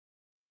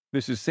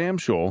This is Sam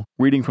Scholl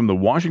reading from the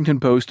Washington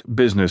Post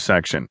business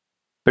section.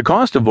 The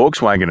cost of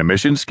Volkswagen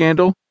emissions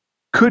scandal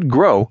could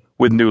grow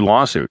with new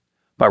lawsuit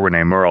by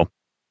Renae Merle.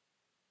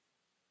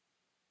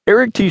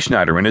 Eric T.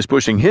 Schneiderman is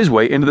pushing his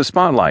way into the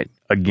spotlight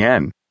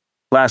again.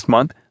 Last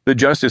month, the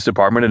Justice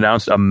Department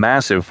announced a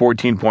massive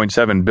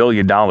 $14.7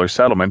 billion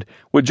settlement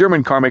with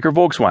German carmaker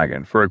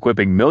Volkswagen for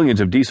equipping millions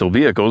of diesel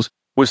vehicles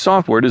with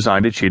software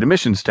designed to cheat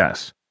emissions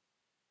tests.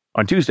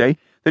 On Tuesday,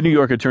 the New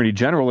York Attorney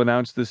General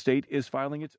announced the state is filing its